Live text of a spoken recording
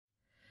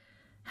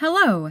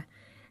Hello!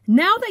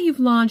 Now that you've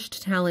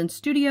launched Talend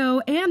Studio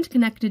and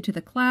connected to the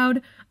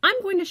cloud,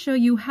 I'm going to show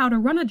you how to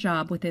run a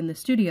job within the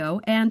studio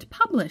and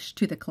publish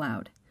to the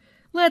cloud.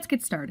 Let's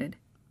get started.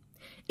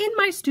 In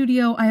my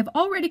studio, I have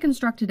already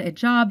constructed a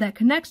job that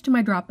connects to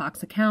my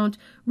Dropbox account,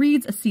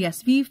 reads a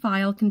CSV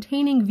file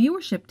containing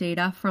viewership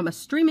data from a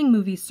streaming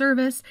movie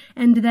service,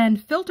 and then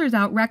filters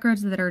out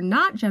records that are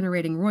not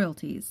generating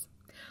royalties.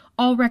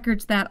 All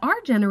records that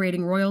are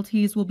generating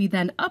royalties will be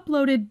then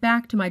uploaded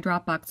back to my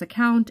Dropbox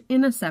account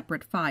in a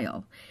separate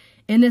file.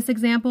 In this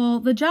example,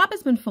 the job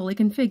has been fully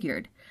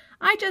configured.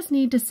 I just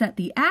need to set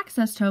the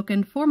access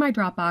token for my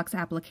Dropbox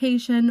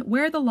application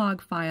where the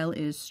log file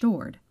is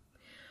stored.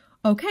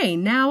 Okay,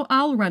 now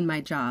I'll run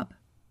my job.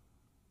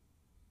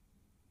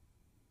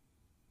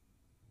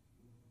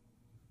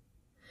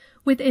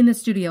 Within the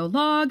studio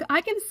log,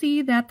 I can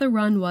see that the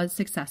run was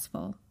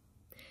successful.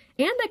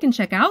 And I can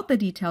check out the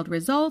detailed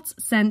results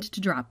sent to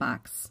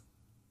Dropbox.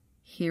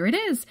 Here it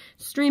is.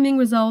 Streaming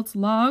results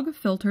log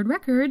filtered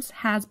records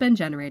has been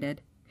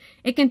generated.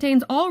 It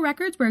contains all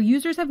records where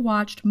users have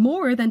watched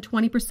more than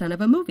 20% of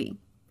a movie.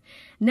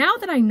 Now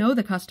that I know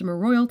the customer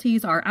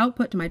royalties are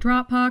output to my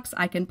Dropbox,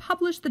 I can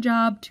publish the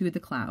job to the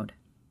cloud.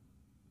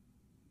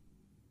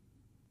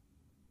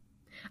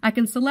 I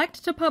can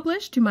select to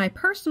publish to my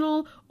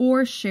personal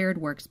or shared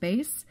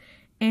workspace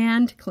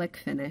and click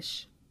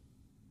Finish.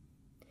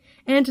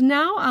 And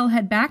now I'll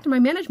head back to my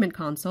management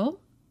console,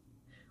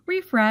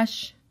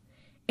 refresh,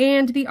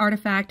 and the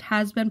artifact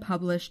has been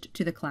published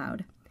to the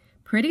cloud.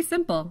 Pretty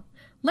simple.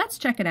 Let's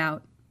check it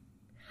out.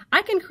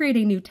 I can create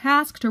a new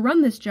task to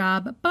run this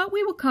job, but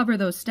we will cover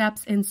those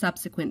steps in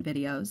subsequent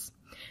videos.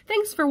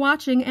 Thanks for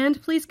watching,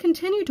 and please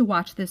continue to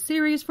watch this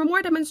series for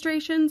more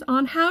demonstrations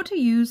on how to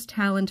use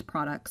Talend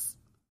products.